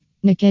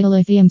Nikit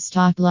lithium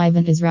stock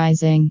Livent is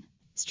rising.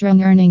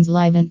 Strong earnings.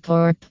 Livent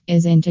Corp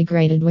is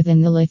integrated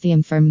within the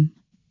lithium firm.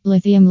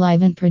 Lithium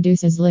Livent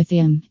produces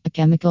lithium, a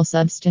chemical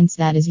substance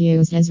that is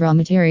used as raw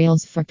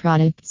materials for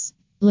products.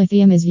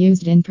 Lithium is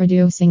used in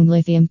producing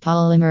lithium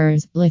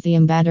polymers,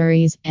 lithium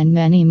batteries, and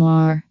many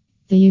more.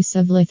 The use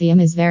of lithium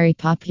is very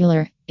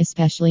popular,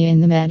 especially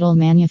in the metal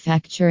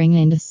manufacturing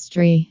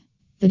industry.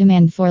 The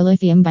demand for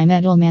lithium by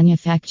metal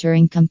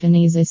manufacturing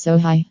companies is so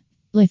high.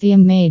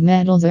 Lithium-made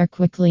metals are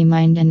quickly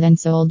mined and then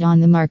sold on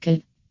the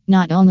market.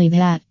 Not only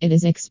that, it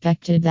is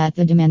expected that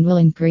the demand will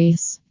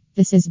increase.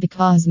 This is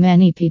because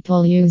many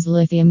people use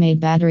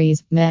lithium-made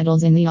batteries,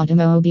 metals in the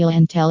automobile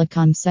and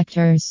telecom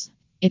sectors.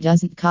 It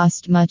doesn't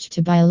cost much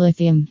to buy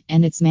lithium,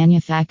 and its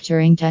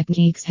manufacturing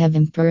techniques have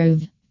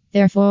improved.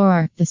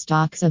 Therefore, the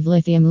stocks of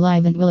Lithium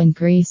Livent will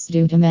increase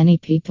due to many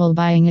people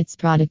buying its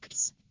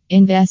products.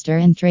 Investor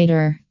and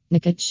trader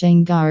Nikit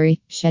Shingari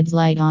sheds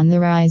light on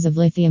the rise of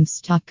lithium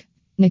stock.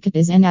 Nikit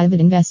is an avid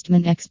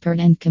investment expert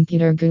and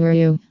computer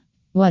guru.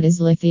 What is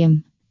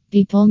lithium?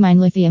 People mine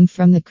lithium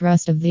from the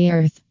crust of the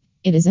earth.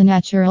 It is a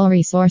natural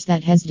resource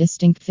that has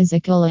distinct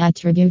physical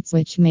attributes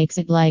which makes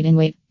it light in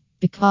weight.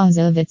 Because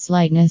of its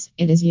lightness,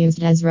 it is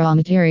used as raw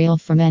material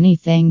for many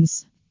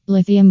things.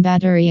 Lithium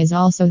battery is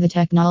also the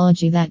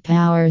technology that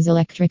powers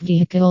electric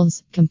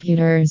vehicles,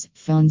 computers,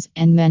 phones,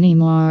 and many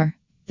more.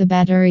 The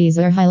batteries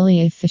are highly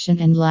efficient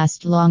and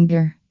last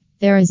longer.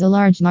 There is a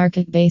large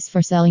market base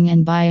for selling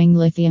and buying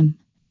lithium.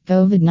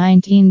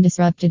 COVID-19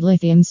 disrupted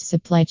lithium's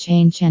supply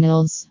chain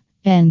channels.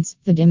 Hence,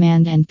 the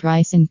demand and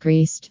price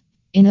increased.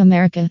 In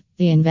America,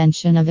 the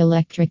invention of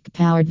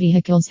electric-powered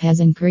vehicles has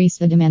increased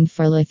the demand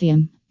for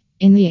lithium.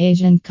 In the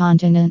Asian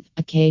continent,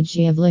 a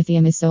kg of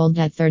lithium is sold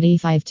at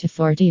 $35 to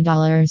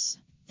 $40.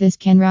 This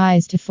can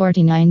rise to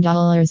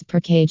 $49 per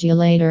kg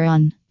later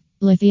on.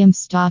 Lithium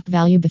stock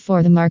value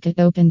before the market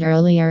opened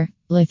earlier.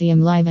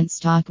 Lithium Livent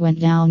stock went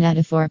down at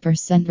a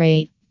 4%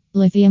 rate.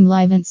 Lithium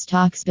Livent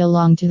stocks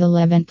belong to the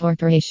Livent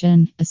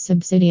Corporation, a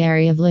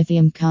subsidiary of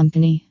Lithium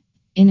Company.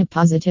 In a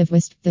positive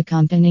twist, the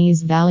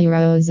company's value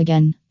rose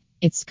again.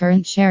 Its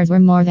current shares were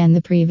more than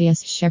the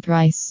previous share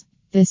price.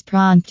 This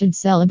prompted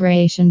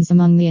celebrations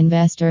among the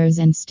investors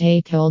and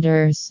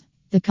stakeholders.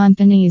 The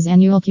company's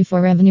annual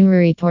Q4 revenue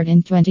report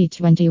in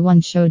 2021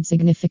 showed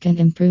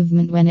significant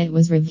improvement when it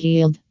was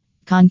revealed.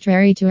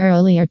 Contrary to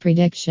earlier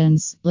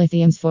predictions,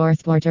 Lithium's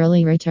fourth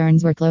quarterly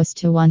returns were close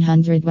to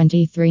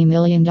 $123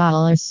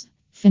 million.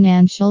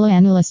 Financial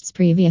analysts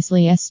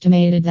previously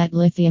estimated that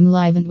Lithium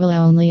Livent will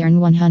only earn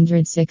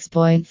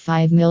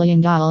 $106.5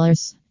 million.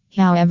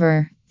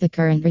 However, the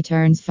current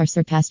returns far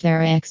surpassed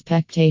their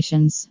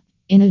expectations.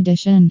 In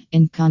addition,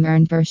 income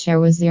earned per share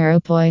was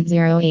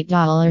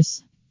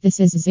 $0.08. This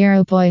is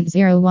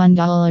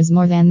 $0.01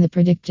 more than the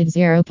predicted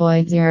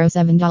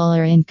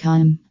 $0.07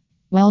 income.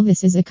 While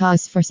this is a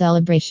cause for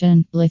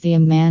celebration,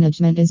 Lithium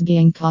management is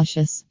being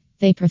cautious.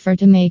 They prefer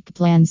to make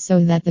plans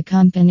so that the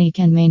company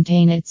can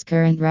maintain its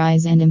current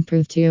rise and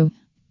improve too.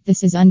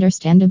 This is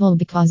understandable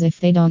because if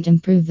they don't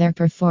improve their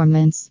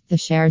performance, the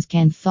shares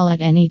can fall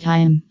at any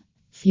time.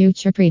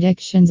 Future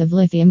predictions of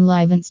Lithium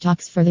Livent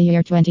stocks for the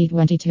year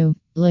 2022.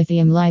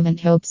 Lithium Livent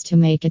hopes to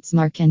make its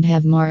mark and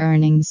have more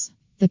earnings.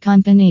 The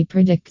company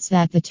predicts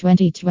that the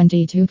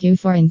 2022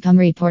 Q4 income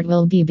report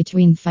will be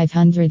between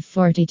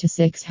 $540 to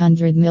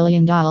 $600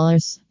 million.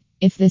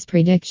 If this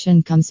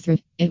prediction comes through,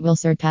 it will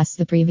surpass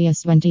the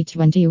previous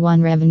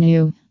 2021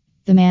 revenue.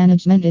 The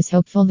management is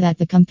hopeful that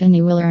the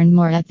company will earn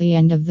more at the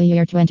end of the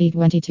year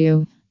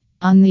 2022.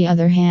 On the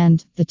other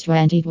hand, the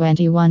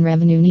 2021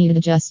 revenue needed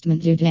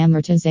adjustment due to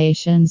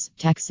amortizations,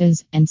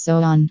 taxes, and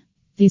so on.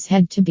 These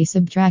had to be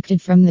subtracted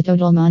from the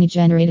total money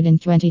generated in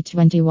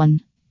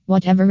 2021.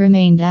 Whatever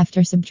remained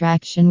after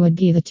subtraction would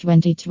be the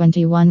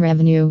 2021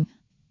 revenue.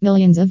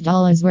 Millions of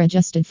dollars were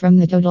adjusted from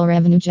the total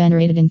revenue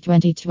generated in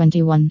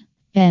 2021.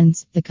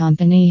 Hence, the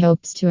company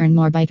hopes to earn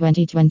more by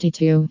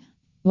 2022.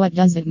 What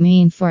does it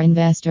mean for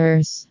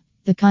investors?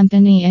 The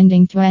company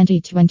ending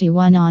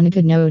 2021 on a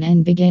good note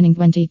and beginning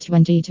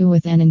 2022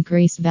 with an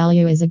increased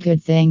value is a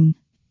good thing.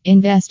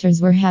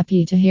 Investors were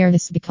happy to hear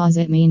this because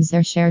it means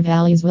their share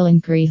values will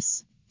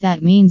increase.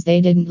 That means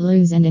they didn't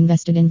lose and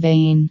invested in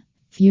vain.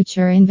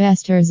 Future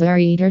investors are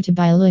eager to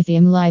buy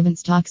Lithium Livent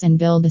stocks and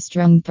build a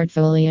strong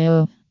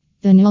portfolio.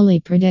 The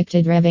newly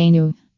predicted revenue.